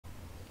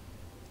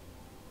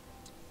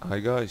Hi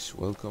guys,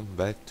 welcome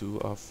back to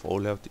our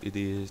Fallout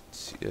Idiot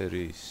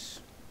series.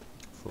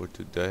 For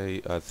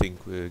today I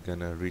think we're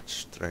gonna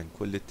reach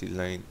Tranquility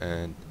Lane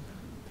and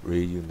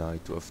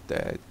reunite with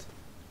Dad.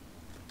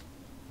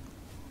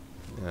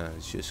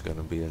 It's just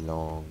gonna be a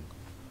long,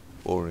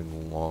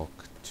 boring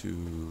walk to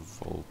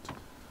Vault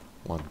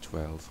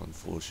 112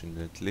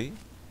 unfortunately.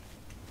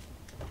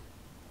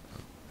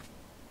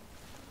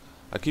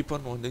 I keep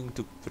on wanting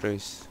to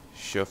press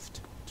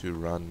shift to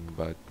run,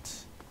 but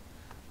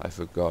I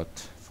forgot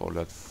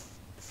Fallout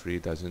 3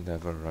 doesn't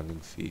have a running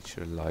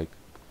feature like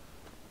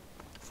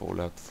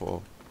Fallout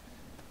 4.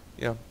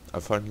 Yeah, I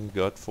finally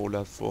got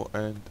Fallout 4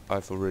 and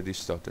I've already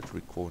started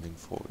recording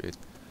for it.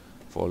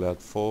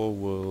 Fallout 4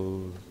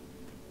 will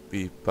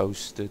be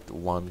posted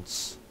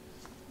once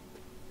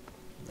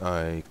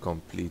I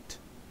complete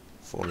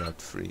Fallout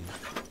 3.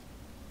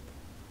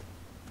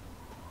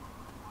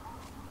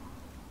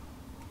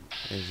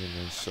 There's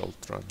an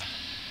Assaultron.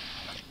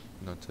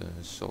 Not a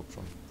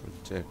Assaultron,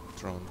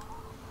 Protectron.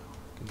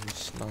 Can you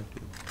snipe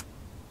him?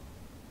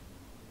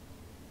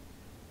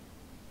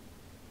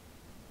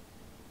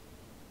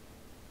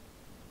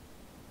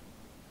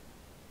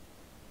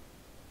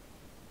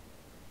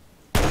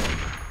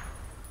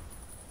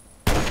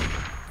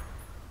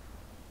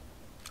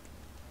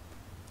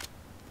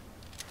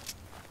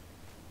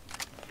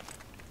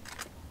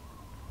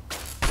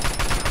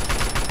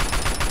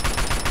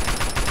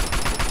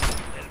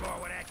 There's more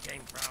where that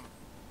came from.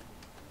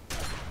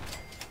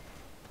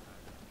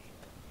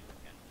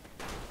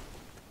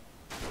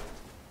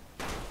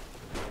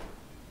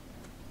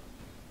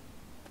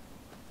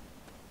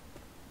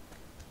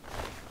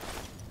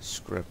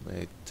 Scrap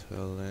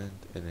metal and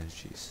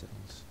energy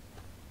cells.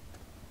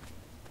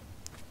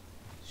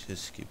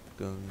 Just keep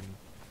going.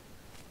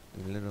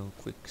 A little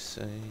quick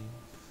save.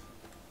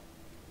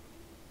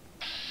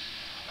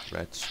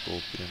 Rat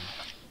scorpion.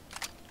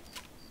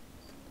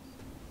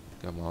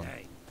 Come on.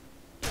 Hey.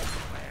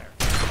 Where?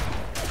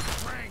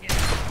 Bring it!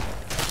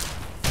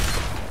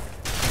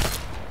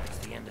 That's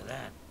the end of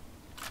that.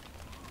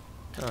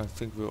 I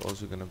think we're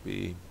also gonna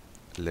be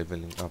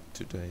leveling up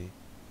today.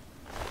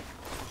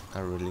 I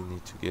really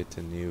need to get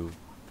a new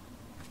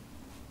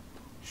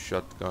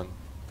shotgun.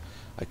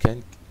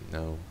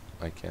 No,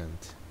 I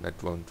can't.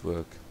 That won't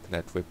work.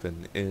 That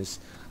weapon is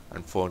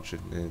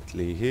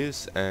unfortunately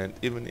his, and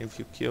even if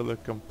you kill a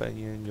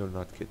companion, you're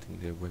not getting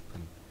their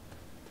weapon.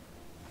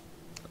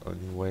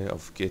 Only way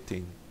of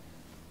getting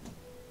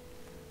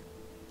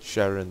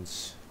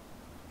Sharon's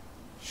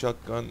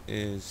shotgun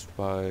is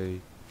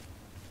by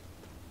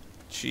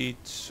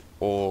cheats,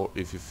 or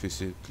if you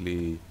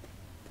physically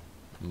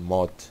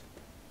mod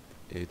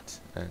it,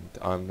 and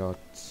I'm not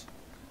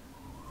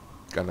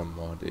gonna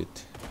mod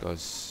it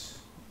because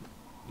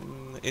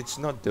it's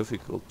not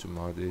difficult to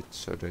mod it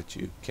so that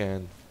you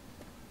can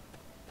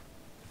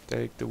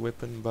take the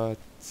weapon, but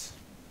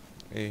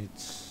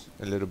it's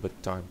a little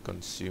bit time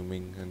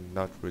consuming and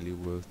not really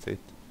worth it.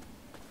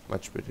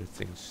 Much better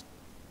things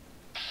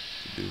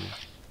to do.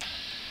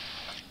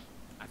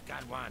 I've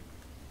got one.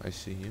 I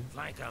see you.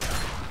 Flank him.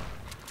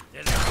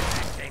 There's more where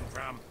that came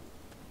from.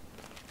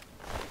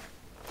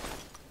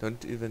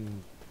 Don't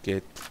even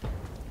get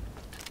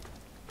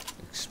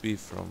XP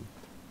from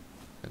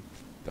a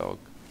dog.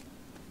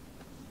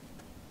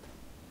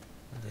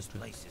 This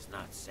place is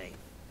not safe.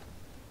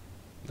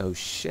 No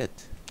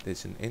shit,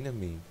 there's an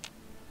enemy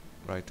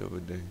right over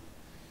there.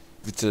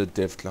 If it's a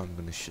death clown, I'm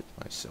gonna shit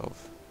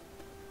myself.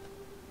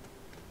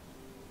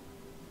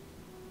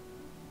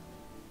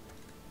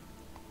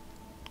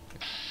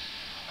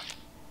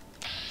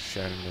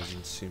 Sharon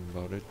doesn't seem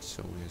bothered,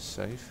 so we're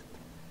safe.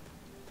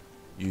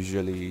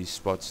 Usually he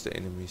spots the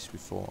enemies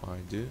before I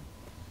do.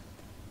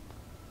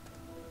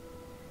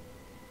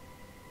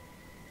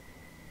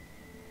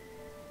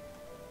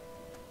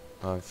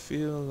 I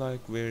feel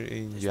like we're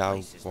in This Yao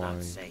place is not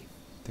Guai safe.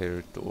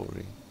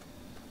 territory.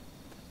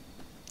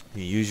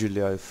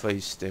 Usually I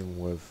face them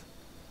with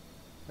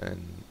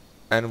an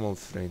animal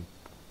friend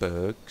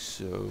perk,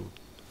 so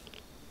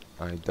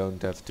I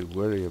don't have to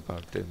worry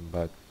about them,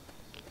 but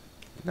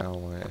now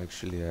I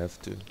actually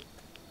have to.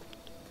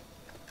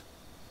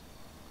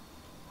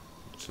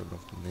 Sort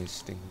of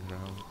nesting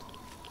ground.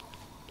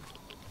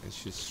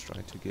 Let's just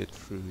try to get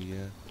through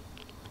here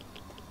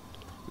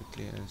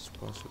quickly as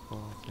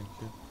possible, thank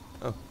you.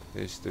 Oh,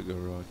 there's the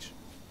garage.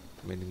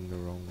 Meaning the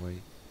wrong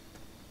way.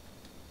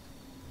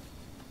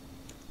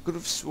 Could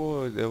have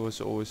swore there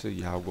was always a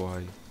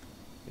Yaguai.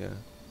 Yeah.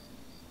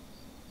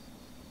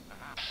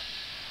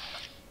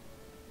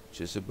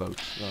 Just a boat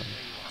fly.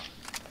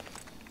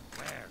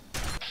 Where?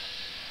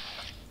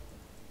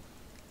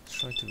 Let's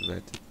try to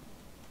vet it.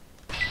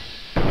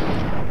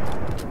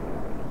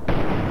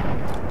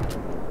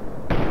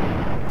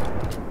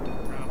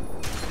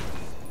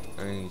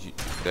 And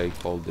they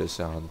call this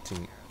a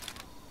hunting.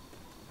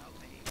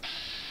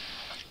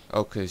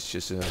 Okay, it's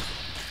just a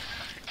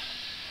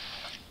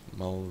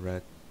mole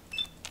rat.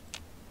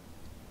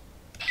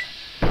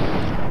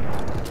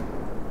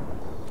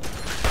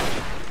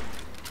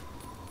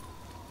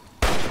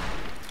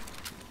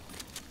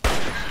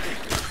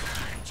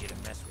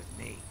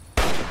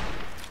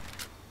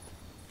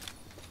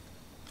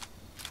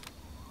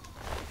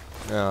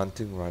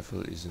 Hunting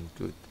rifle isn't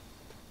good.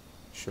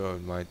 Sure,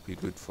 it might be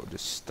good for the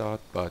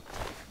start, but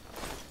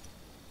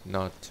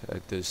not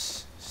at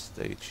this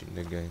stage in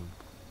the game.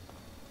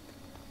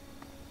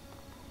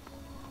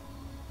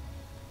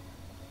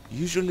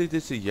 Usually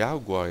there's a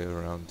Jaguar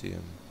around here,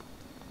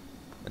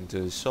 and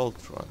the assault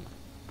run.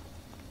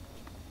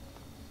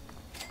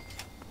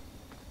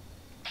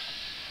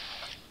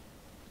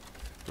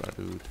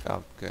 Brotherhood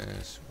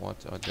outcasts,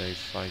 what are they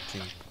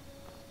fighting?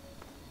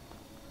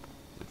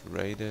 The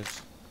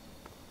raiders?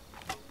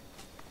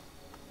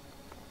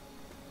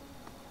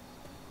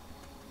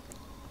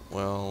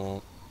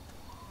 Well,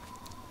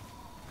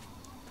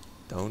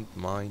 don't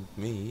mind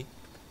me.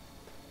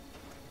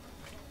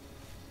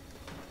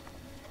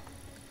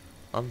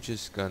 I'm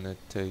just gonna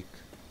take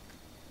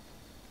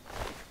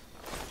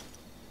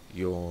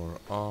your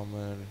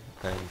armor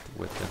and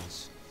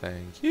weapons.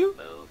 Thank you.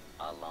 Move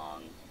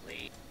along,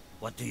 please.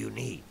 What do you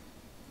need?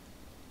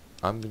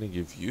 I'm gonna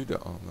give you the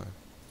armor.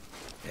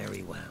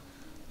 Very well.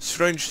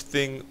 Strange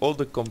thing, all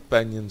the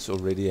companions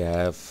already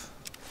have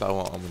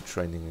power armor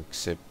training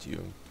except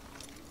you.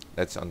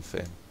 That's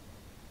unfair.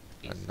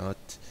 I'm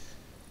not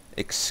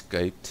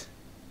escaped.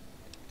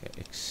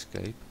 Okay,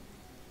 escape.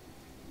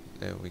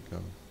 There we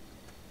go.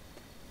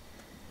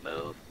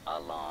 Move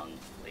along,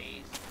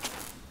 please.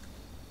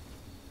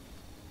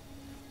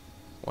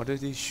 What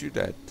did he shoot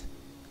at?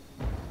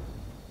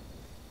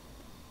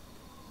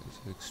 There's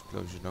an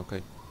explosion.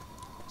 Okay,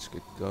 let's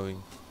get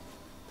going.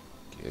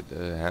 Get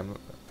the hammer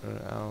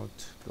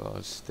out.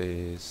 Cause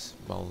there's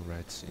mole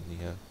rats in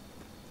here.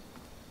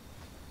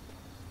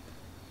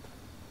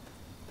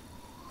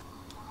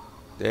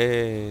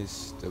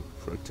 There's the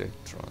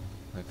Protectron.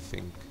 I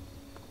think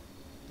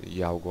the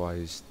Jaguar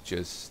is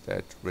just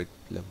that red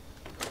blimp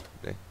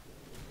there.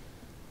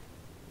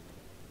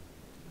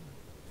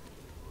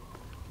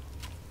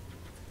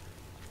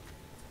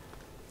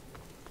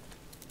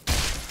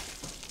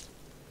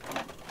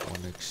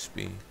 One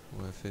XP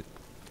worth it.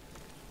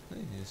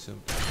 Here's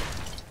some.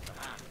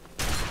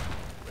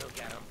 We'll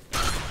get him.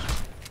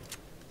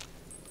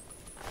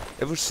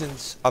 Ever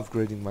since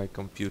upgrading my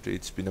computer,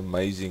 it's been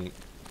amazing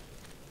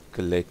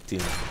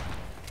collecting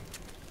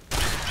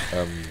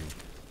There's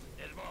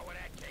more where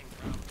that came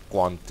from.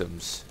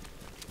 quantums.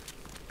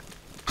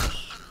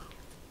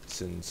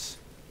 Since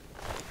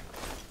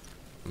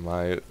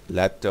my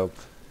laptop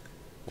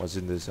was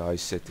in this high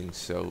setting,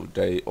 so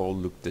they all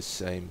look the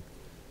same.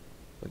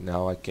 But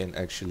now I can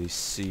actually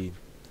see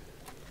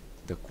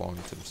the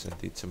quantums, and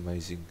it's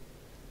amazing.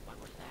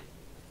 What was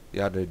that?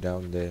 Yeah, they're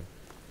down there.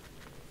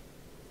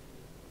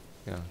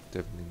 Yeah,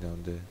 definitely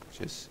down there.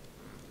 Just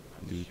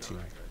I'm looting. sure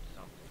I heard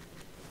something.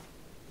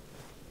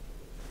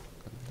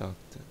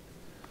 Conductor.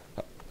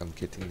 I'm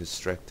getting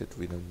distracted.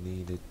 We don't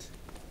need it.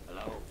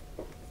 Hello?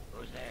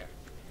 Who's there?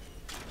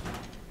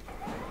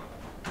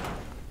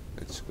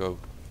 Let's go.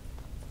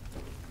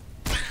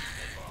 There's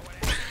more where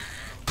that came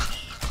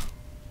from.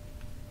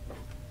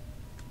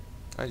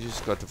 I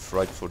just got a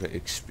fright for the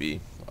XP.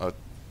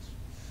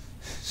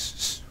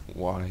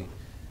 Why?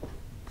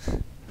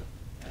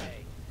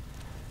 Hey,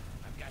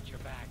 I've got your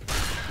back.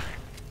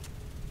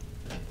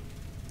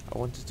 I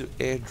wanted to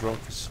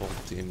airdrop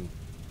assault in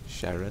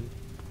Sharon.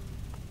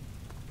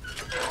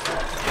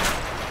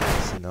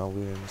 So now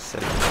we're in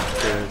safe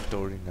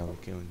territory. Now we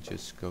can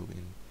just go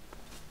in.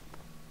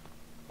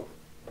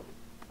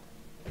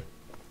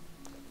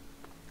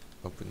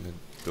 Open the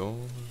door.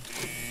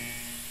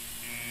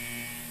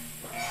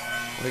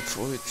 Wait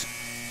for it.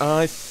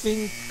 I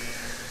think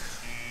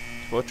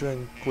for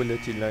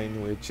Tranquility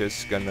Lane we're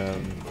just gonna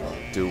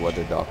do what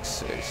the doc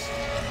says.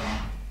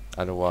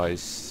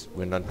 Otherwise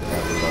we're not gonna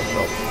have a lot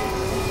of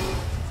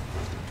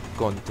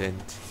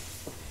content.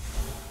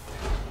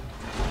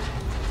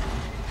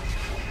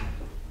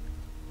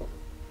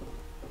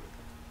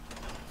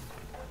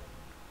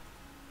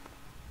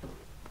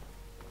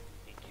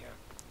 Be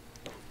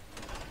careful.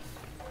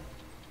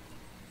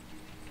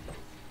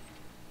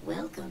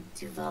 Welcome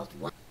to Vault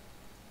 1.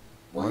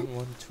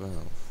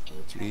 1112.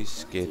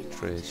 Please get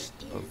dressed.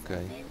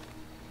 Okay.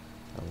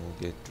 I will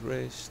get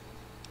dressed.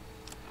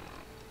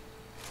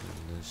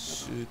 In the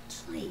suit.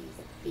 Please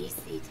be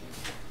seated.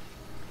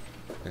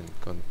 And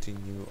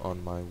continue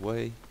on my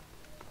way.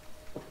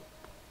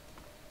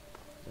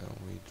 Then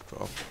we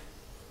drop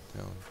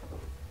down.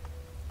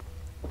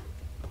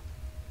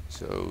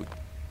 So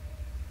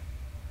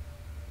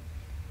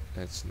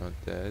that's not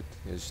that,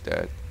 it's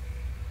that.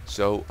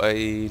 So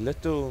a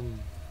little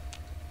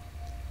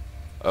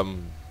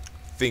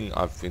thing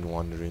I've been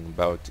wondering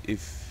about,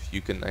 if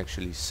you can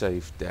actually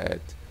save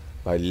Dad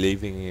by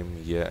leaving him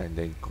here and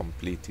then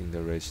completing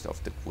the rest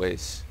of the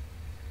quest.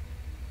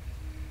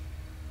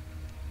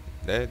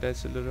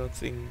 That's a little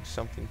thing,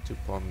 something to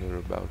ponder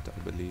about, I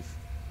believe.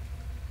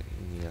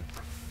 In here.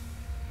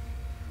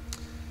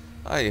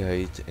 I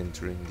hate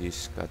entering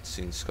these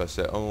cutscenes because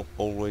they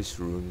always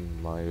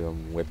ruin my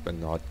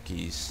weapon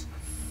hotkeys.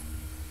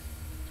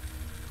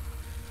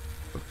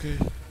 Okay.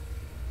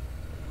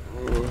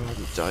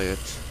 I'm tired.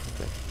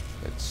 Okay,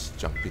 let's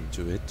jump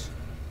into it.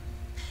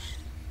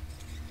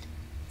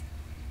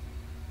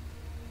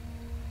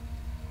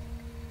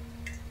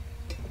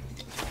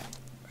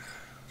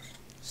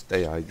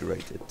 stay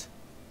hydrated.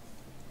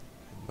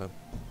 But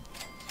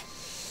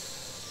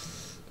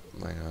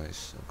my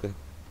eyes, okay.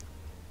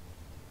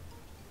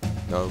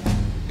 No,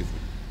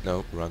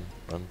 no, run.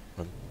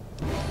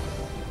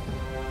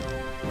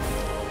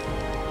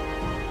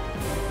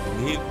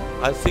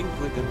 I think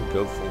we're gonna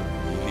go for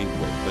melee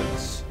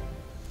weapons.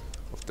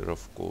 After,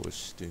 of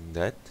course, doing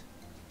that.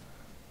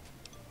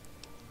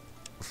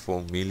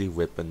 For melee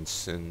weapons,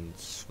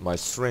 since my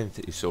strength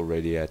is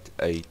already at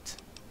 8.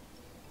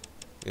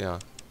 Yeah.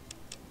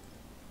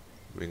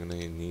 We're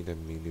gonna need a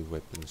melee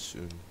weapon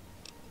soon.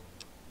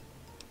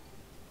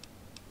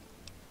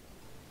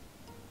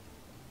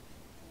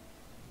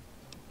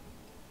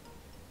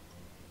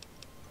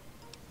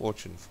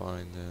 Fortune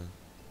finder.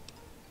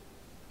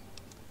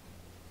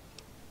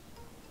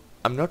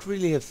 I'm not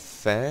really a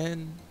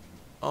fan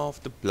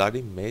of the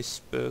bloody mace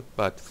perk,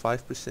 but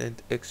 5%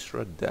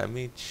 extra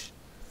damage,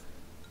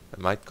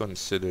 I might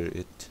consider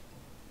it.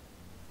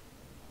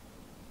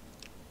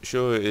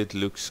 Sure, it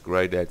looks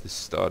great at the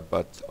start,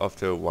 but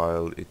after a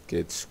while it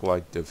gets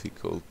quite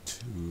difficult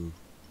to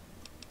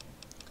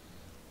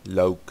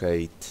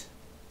locate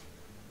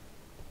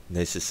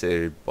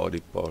necessary body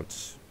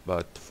parts.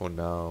 But for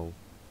now,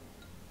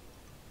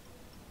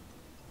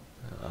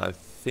 I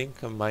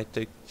think I might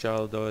take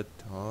childhood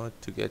hard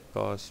to get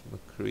past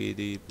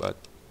McCready, but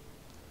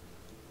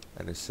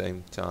at the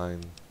same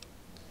time,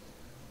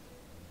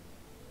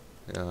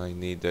 yeah, I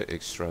need the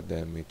extra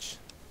damage.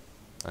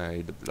 I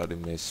need the bloody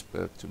mess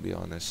perk, to be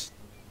honest.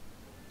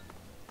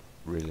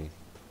 Really,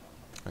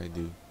 I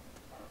do.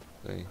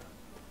 Okay.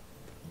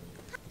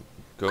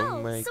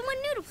 Go make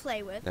someone new to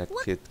play with. that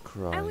What? kid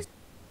cry.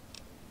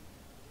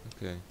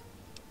 Okay.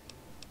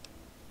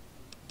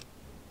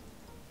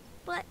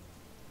 But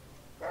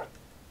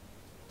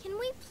can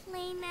we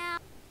play now?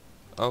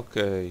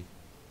 Okay.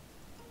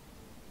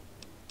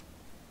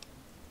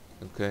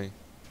 Okay.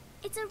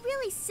 It's a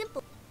really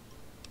simple.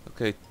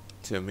 Okay,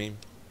 Timmy.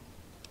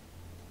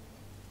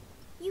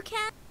 You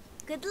can.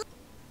 Good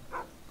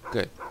luck.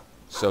 Okay.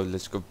 So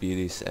let's go beat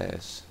his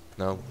ass.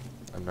 No,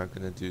 I'm not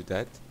gonna do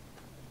that.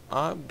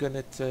 I'm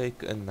gonna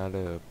take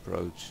another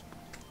approach.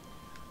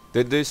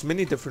 There's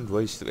many different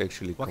ways to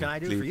actually What can I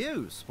do for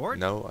you, sport?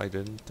 No, I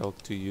didn't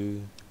talk to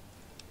you.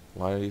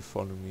 Why are you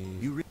following me?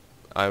 You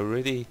I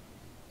already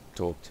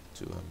talked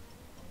to him.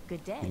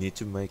 Good day. We need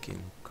to make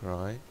him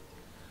cry.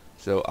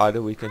 So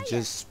either we can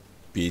just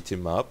beat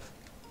him up,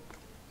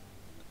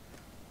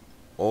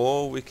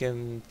 or we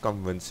can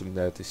convince him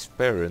that his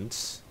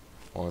parents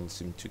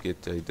wants to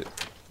get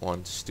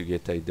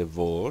a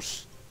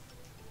divorce.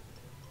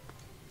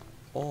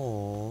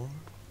 Or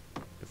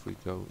if we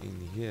go in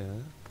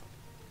here,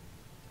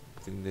 I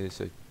think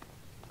there's a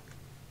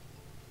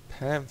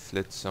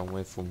pamphlet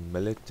somewhere for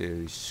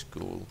military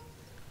school.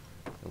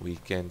 We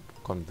can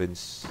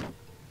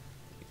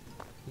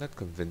not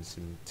convince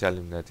him, tell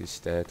him that his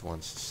dad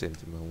wants to send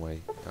him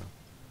away. Yeah.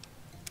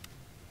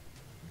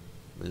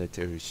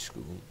 Military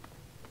school.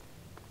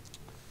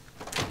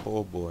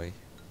 Poor boy.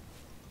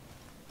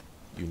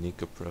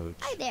 Unique approach.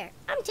 Hi there.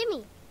 I'm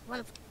Timmy.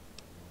 Wanna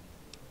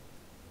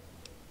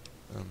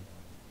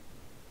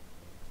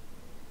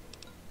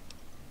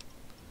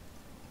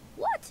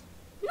What?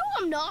 No,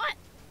 I'm not.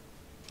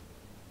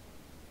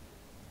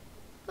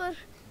 But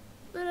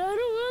I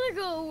don't want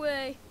to go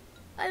away.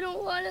 I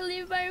don't want to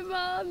leave my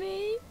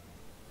mommy.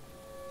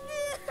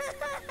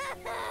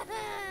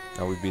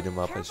 Now we beat him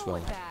up as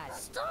well.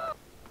 Stop.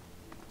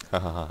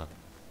 Hahaha.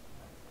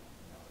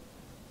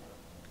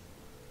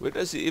 Where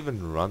does he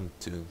even run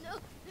to? No.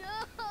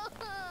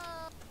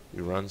 He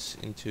runs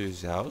into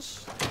his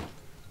house?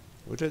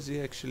 Where does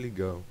he actually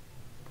go?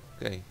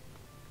 Okay.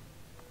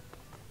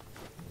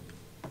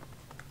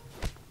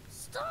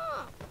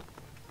 Stop.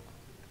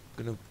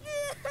 Gonna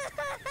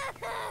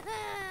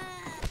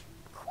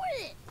Quit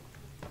it.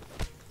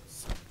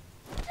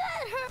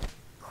 That hurt.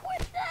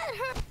 Quit that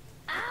hurt.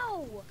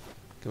 Ow.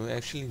 Can we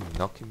actually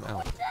knock him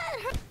out? Quit that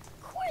hurt.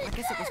 Quit. I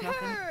guess it was that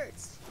nothing.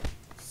 Hurts.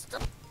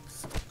 Stop.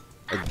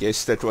 I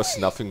guess that was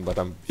nothing, but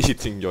I'm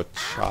beating your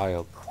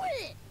child. Quit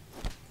it.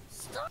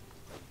 Stop.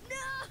 No.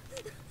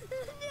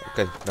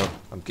 Okay, no,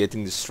 I'm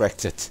getting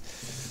distracted.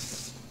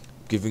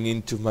 Giving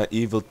in to my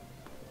evil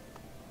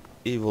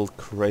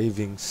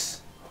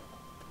cravings.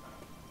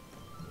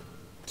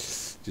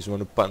 Just want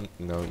to punt.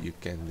 No, you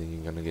can, then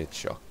you're gonna get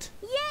shocked.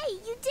 Yay,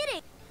 you did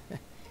it.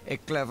 A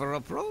clever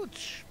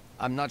approach.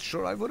 I'm not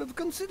sure I would have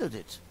considered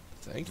it.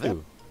 Thank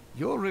you.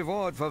 Your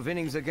reward for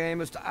winning the game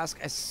is to ask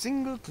a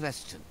single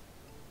question.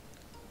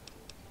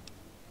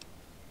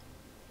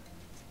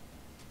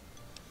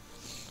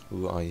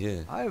 Who are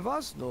you? I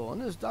was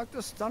known as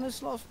Dr.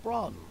 Stanislav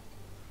Braun,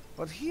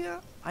 but here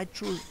I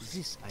choose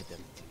this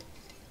identity.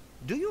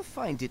 Do you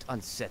find it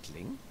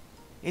unsettling?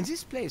 In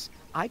this place,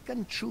 I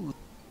can choose.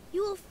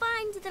 You will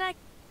find that I...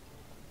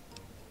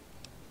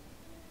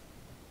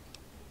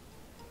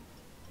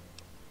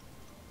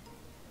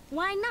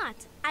 Why not?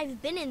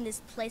 I've been in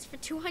this place for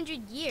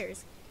 200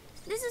 years.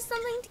 This is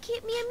something to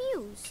keep me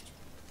amused.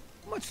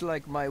 Much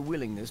like my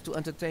willingness to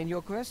entertain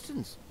your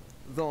questions.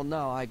 Though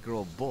now I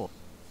grow bored.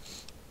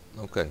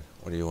 Okay,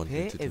 what do you want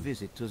me Pay to a do?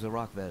 visit to the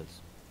Rockwells.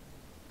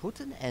 Put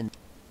an end.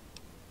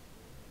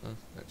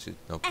 That's it,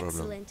 no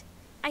problem.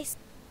 Excellent.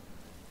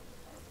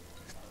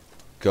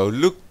 Go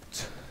look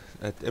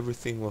at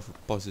everything with a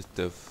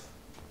positive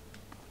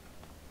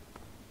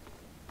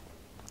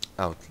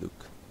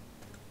outlook.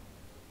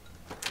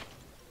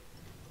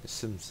 The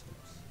Simpsons.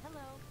 Hello.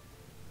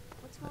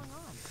 What's I going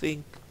on?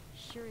 think.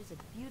 Sure is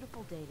a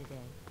beautiful day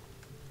today.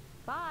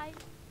 Bye.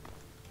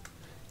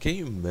 Can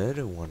you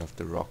murder one of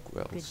the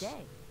Rockwells? Good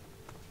day.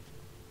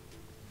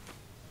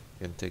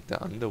 You can take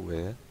the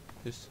underwear.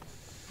 Just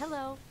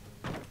Hello.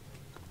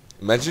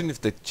 imagine if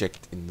they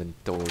checked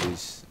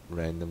inventories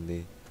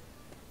randomly.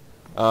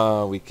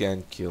 We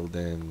can't kill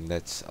them.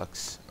 That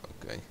sucks.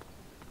 Okay.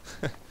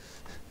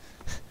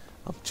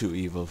 I'm too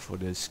evil for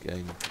this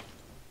game.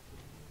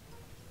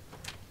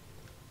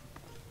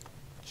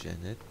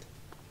 Janet.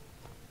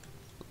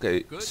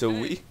 Okay, Good so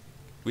day.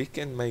 we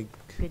can make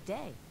Good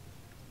day.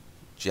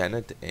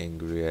 Janet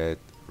angry at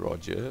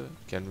Roger.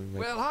 Can we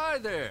make Well, hi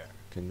there.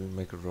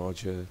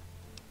 Roger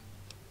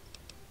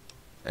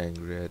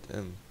angry at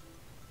him?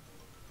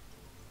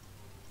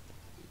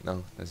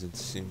 No, doesn't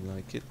seem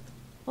like it.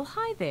 Well,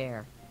 hi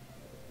there.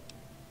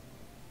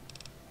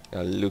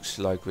 Yeah, looks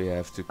like we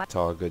have to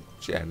target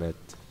Janet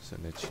so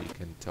that she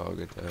can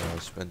target her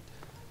husband.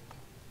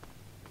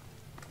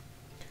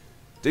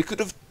 They could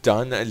have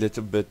done a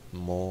little bit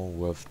more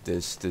with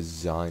this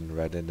design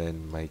rather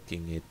than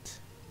making it.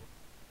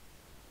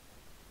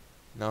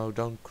 No,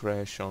 don't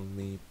crash on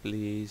me,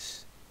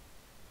 please.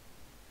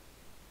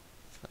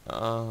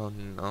 Oh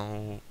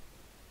no.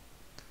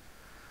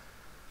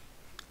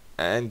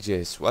 And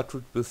yes, what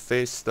would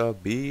Bethesda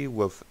be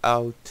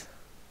without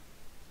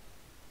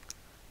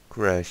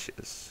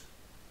crashes?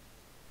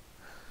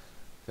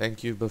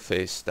 Thank you,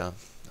 Bethesda.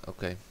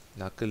 Okay,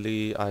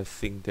 luckily I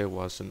think there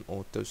was an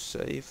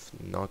autosave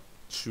not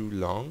too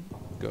long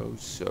ago,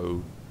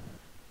 so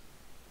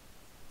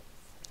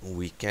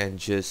we can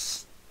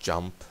just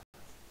jump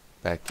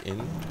back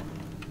in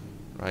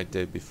right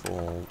there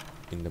before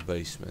in the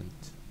basement.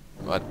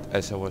 But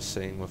as I was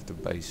saying with the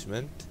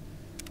basement,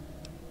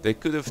 they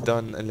could have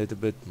done a little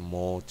bit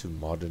more to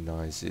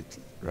modernize it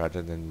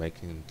rather than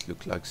making it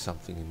look like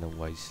something in the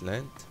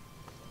wasteland.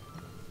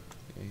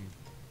 Okay.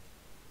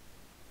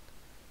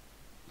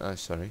 Oh,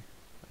 sorry,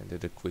 I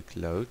did a quick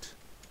load.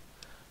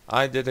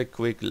 I did a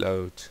quick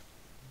load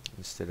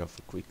instead of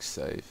a quick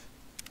save.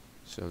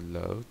 So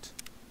load.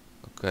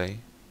 Okay.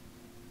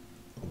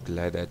 I'm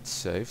glad that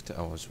saved.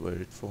 I was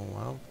worried for a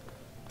while.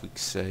 Quick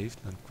save,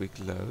 not quick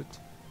load.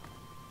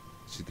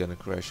 Is it gonna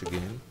crash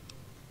again?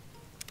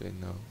 Okay,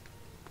 no.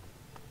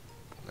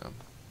 No.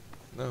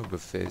 No,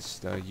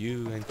 Bethesda,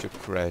 you and your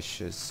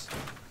crashes.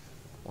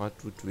 What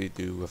would we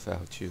do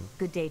without you?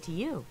 Good day to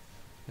you.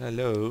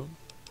 Hello.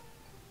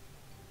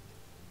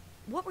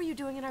 What were you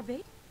doing in our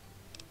bait?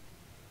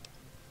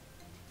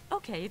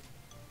 Okay.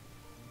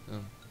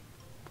 Um,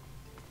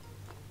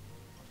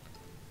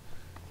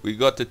 we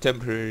got a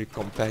temporary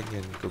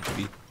companion,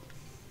 Koppie.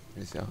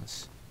 It's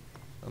us.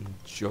 I'm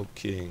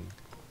joking.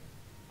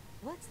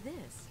 What's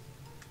this?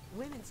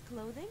 Women's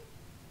clothing?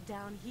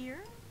 Down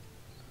here?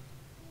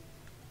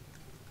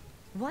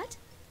 What?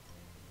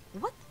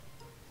 What?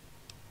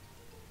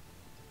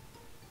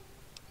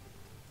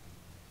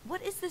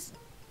 What is this?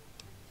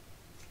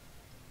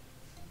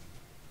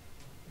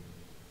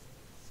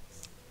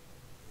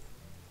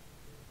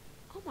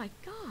 Oh my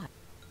God.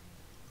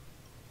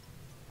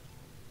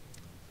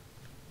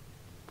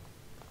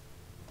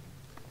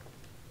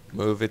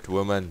 Move it,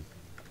 woman.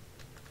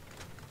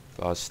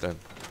 Faster.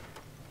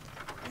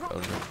 Oh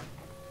no.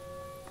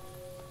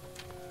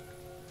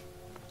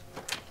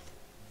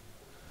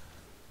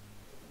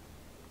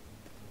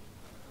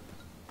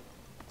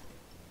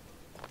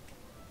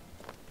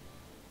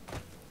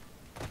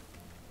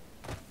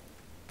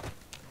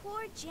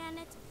 Poor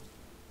Janet.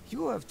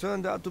 You have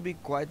turned out to be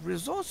quite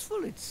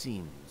resourceful, it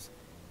seems.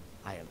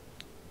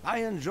 I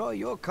enjoy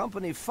your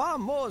company far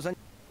more than...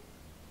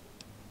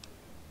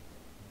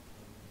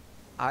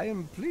 I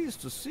am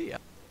pleased to see.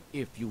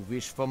 If you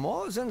wish for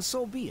more, then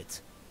so be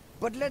it.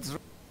 But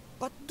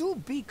do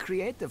be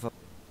creative.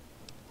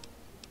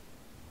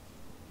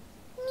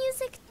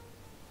 Music.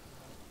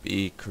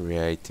 Be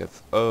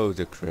creative. Oh,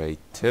 the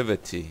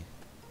creativity.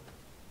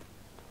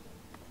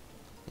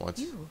 What?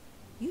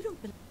 You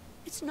don't believe...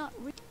 It's not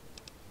real.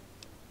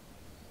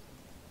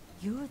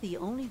 You're the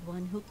only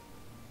one who...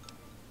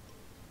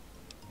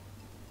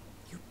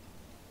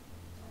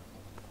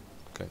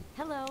 Okay.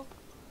 Hello.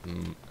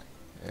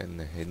 And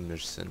the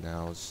Henderson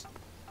house.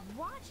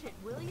 Watch it,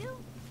 will you?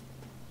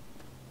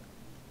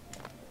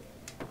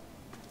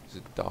 Is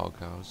it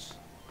doghouse?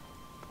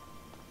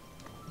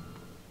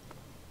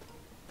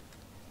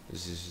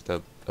 Is this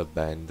the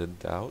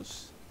abandoned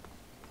house?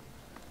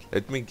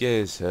 Let me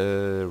guess,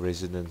 her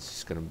residence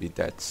is gonna be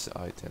that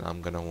side, and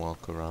I'm gonna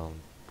walk around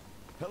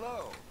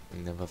Hello.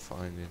 and never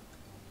find it.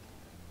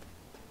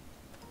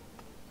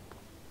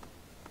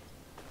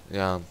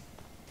 Yeah,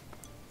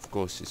 of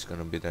course it's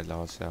gonna be the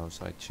last house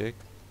I check.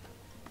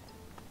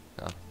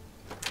 Ah,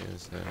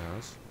 here's the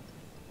house.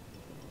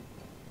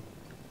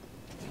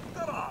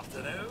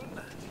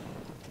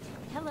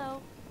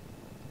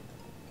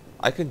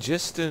 I can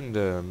just turn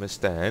the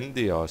Mr.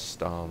 Handy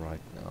style right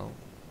now.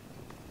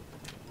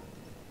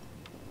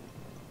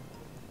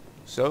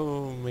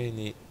 So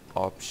many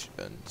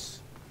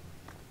options.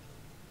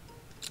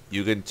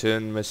 You can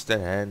turn Mr.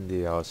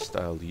 Handy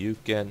style. You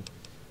can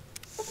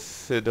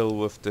fiddle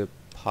with the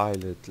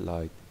pilot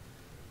light.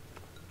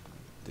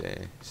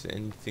 There. Is there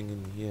anything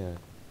in here?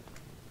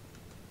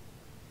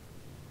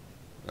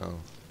 No.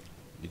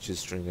 You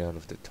just drink out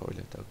of the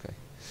toilet. Okay.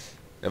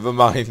 Never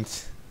mind.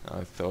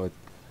 I thought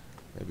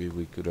maybe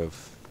we could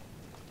have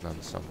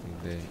done something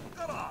there.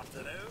 Good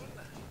afternoon.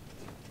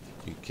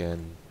 You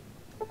can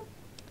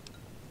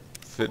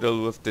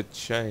fiddle with the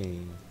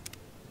chain.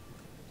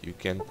 You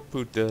can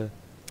put the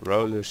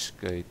roller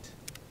skate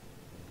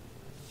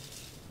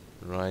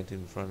right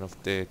in front of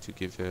there to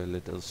give you a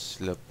little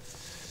slip.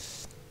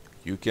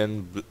 You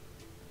can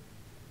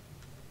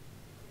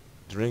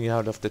drink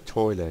out of the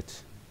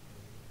toilet.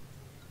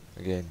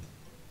 Again.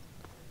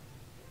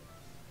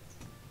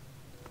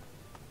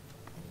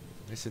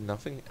 Is there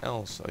nothing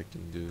else I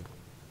can do?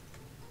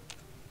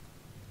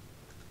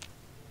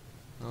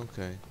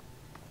 Okay.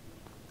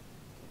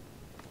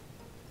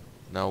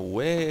 Now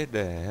where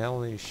the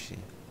hell is she?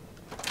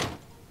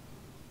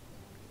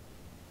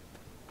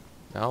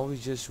 Now we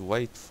just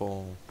wait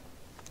for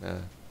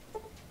okay,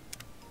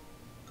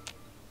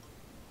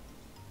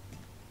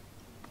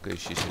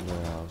 she's in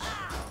her house.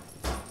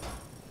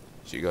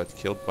 She got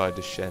killed by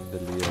the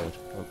chandelier.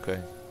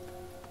 Okay.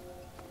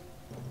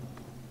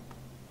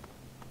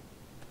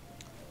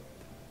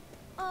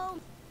 Oh,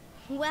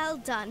 well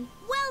done.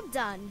 Well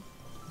done.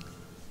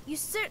 You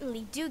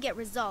certainly do get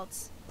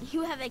results.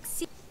 You have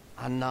exceeded.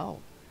 And now,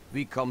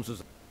 we come to...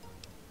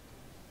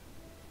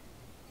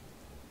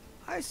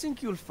 I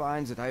think you'll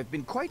find that I've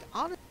been quite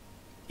honest.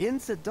 In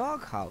the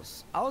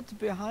doghouse, out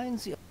behind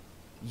the...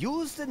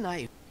 Use the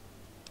knife.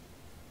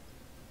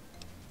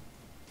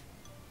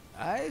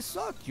 I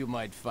thought you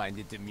might find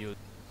it amusing.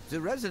 The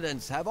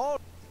residents have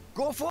all...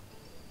 Go for...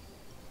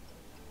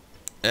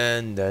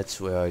 And that's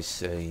where I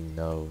say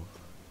no.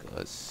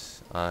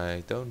 Because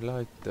I don't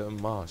like the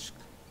mask.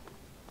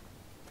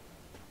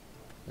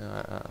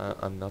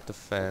 I'm not a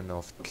fan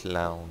of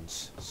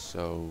clowns,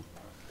 so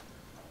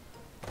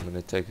I'm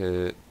gonna take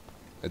a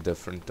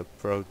different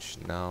approach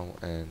now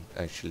and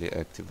actually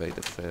activate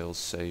a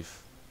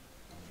fail-safe.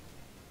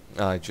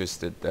 I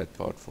just did that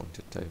part for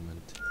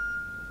entertainment.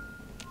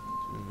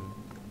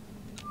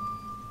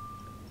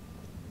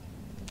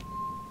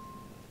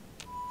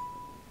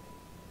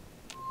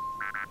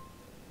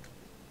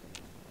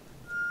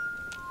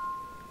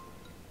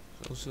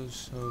 It's also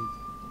so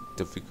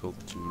difficult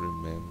to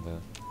remember.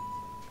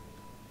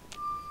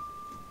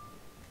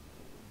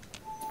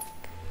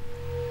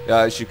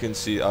 Yeah, as you can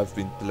see, I've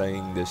been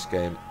playing this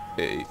game,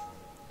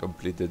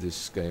 completed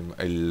this game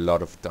a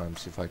lot of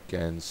times if I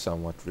can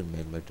somewhat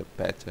remember the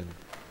pattern.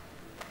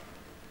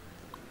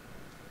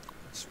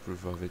 It's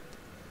proof of it.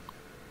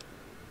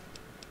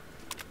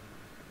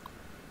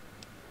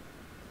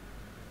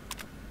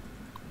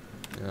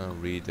 Yeah,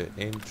 read the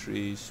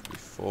entries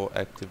before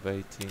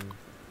activating.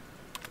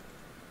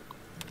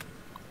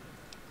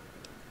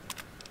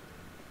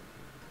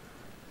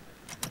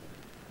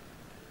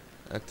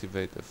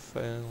 Activate the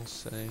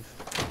failsafe.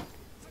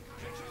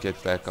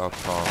 Get back our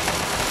car.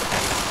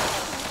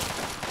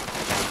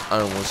 I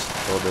almost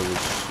thought I was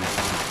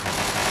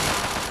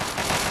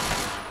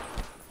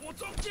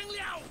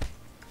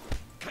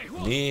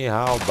shooting. Ni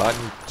hao ban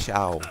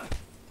chao.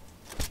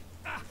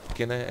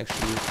 Can I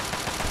actually...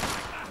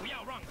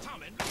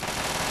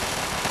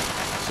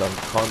 Some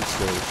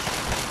concert.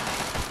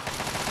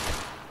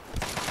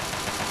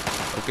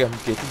 Okay, I'm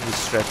getting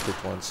distracted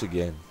once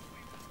again.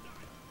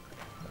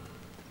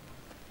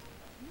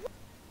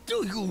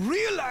 Do you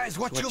realize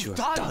what you've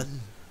done?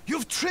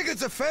 You've triggered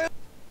the fail.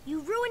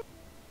 You ruined.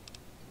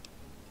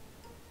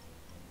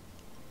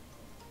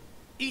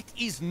 It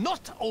is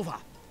not over.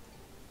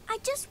 I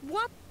just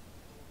want.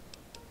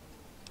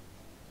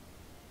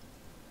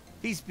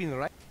 He's been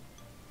right.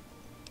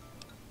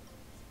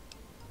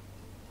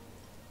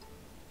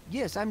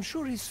 Yes, I'm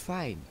sure he's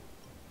fine.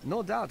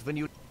 No doubt when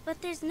you... But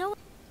there's no.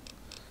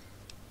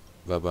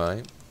 Bye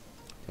bye.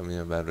 Tell me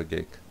about the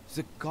gig.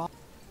 The god...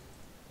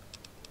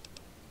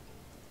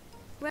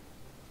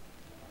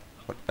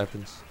 What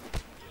happens?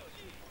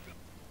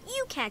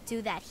 You can't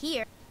do that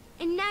here.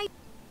 And now.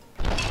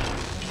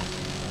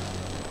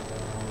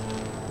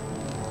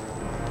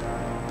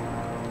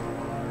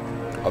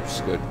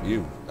 Obscured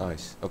view.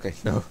 Nice. Okay,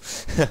 no.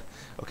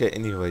 Okay,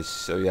 anyways,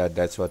 so yeah,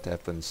 that's what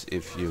happens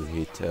if you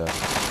hit... you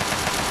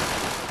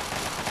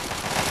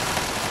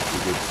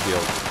get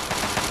killed.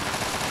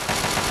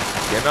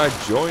 Can I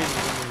join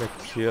in the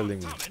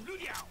killing?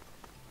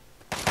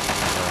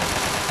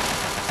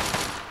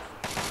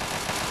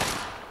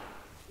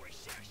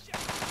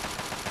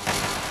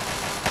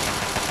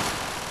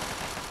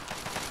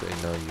 Okay,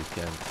 no, you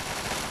can't.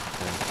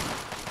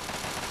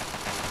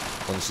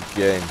 Once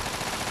again,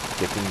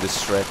 getting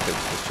distracted.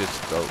 Let's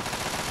just go.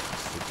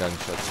 The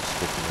gunshots is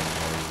getting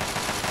annoying.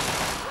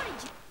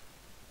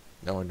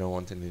 No, I don't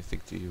want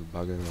anything to you,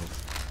 bugger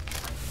off.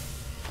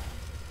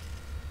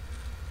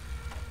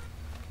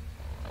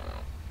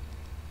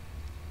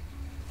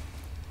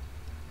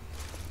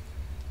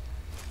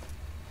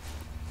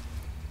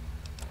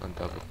 and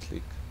double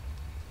click.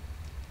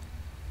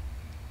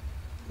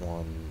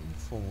 1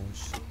 for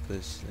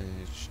super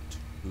sledge,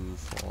 2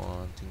 for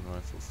hunting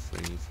rifle,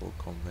 3 for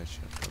combat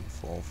shotgun,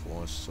 4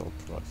 for assault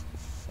rifle,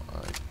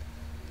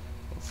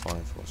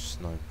 5 for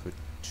sniper,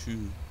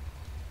 2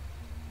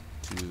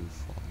 for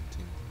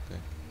hunting. Okay.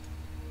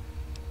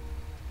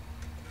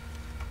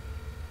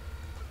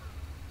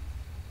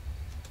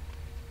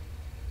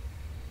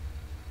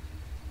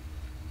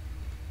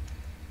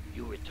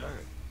 You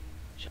return.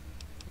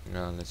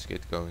 Now let's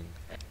get going.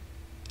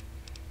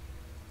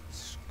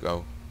 Let's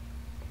go.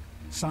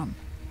 Son,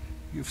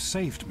 you've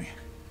saved me.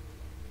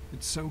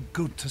 It's so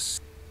good to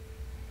see.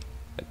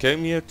 I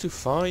came here to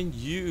find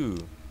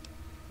you.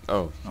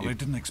 Oh, Well, I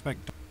didn't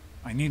expect.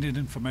 I needed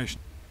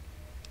information.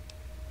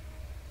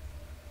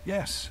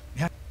 Yes,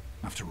 yeah.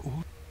 After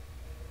all,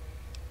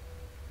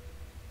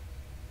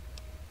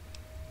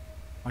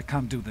 I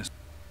can't do this.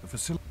 The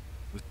facility.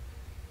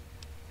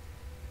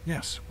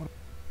 Yes, what?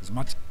 As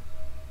much.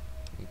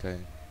 okay.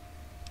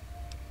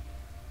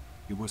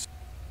 It was.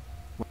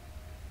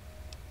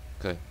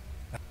 Okay.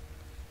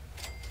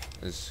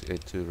 Let's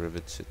head to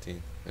Rivet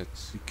City.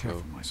 Let's Be go.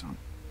 careful, my son.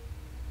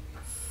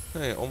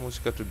 Hey,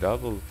 almost got to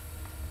double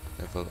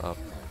level up.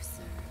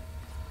 Closer.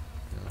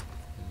 Yeah,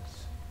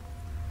 yes.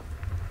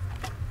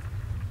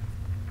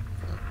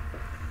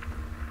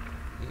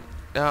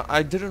 Yeah,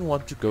 I didn't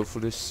want to go for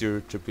the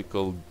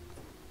stereotypical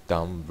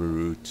dumb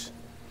brute,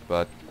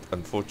 but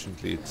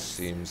unfortunately it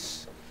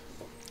seems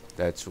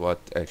that's what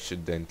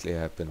accidentally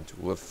happened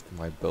with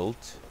my build.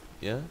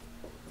 Yeah.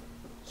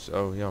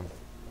 So yeah,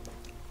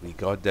 we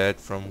got that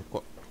from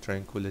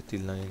Tranquility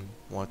Lane.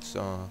 What's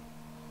our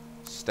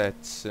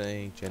stats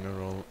say?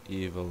 General,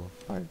 evil,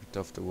 pirate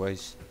of the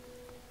waste.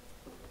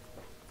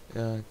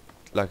 Yeah,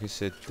 like I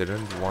said,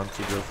 didn't want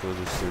to go for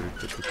the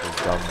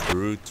stereotypical dumb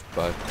brute,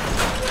 but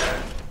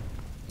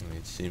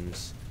it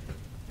seems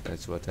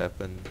that's what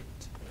happened.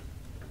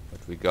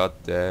 But we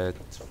got that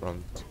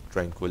from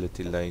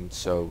Tranquility Lane,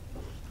 so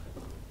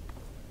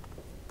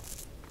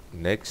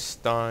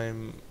next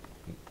time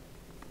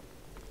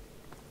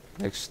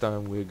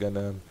we're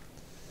gonna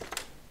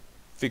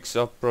fix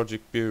up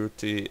Project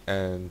Purity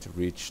and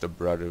reach the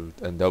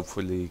Brotherhood and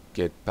hopefully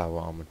get power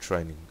armor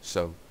training.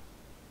 So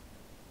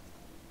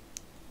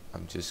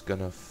I'm just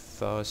gonna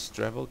fast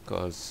travel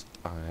cause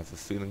I have a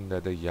feeling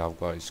that the Yao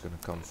guy is gonna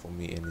come for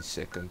me any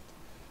second.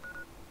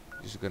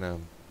 Just gonna,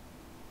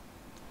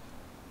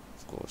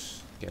 of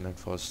course, cannot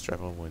fast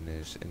travel when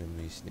there's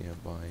enemies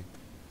nearby.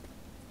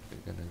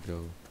 We're gonna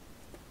go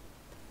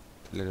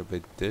a little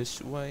bit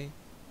this way,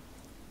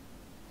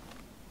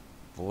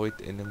 avoid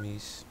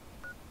enemies,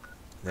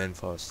 then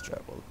fast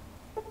travel.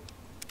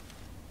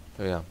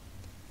 So yeah,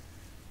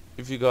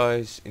 if you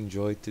guys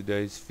enjoyed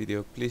today's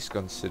video, please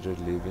consider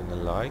leaving a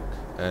like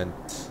and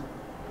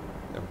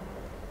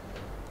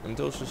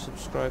also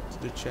subscribe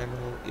to the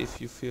channel if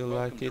you feel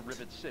like it.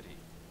 Rivet City.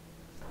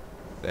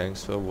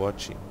 Thanks for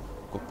watching.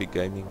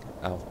 KoppieGaming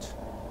out.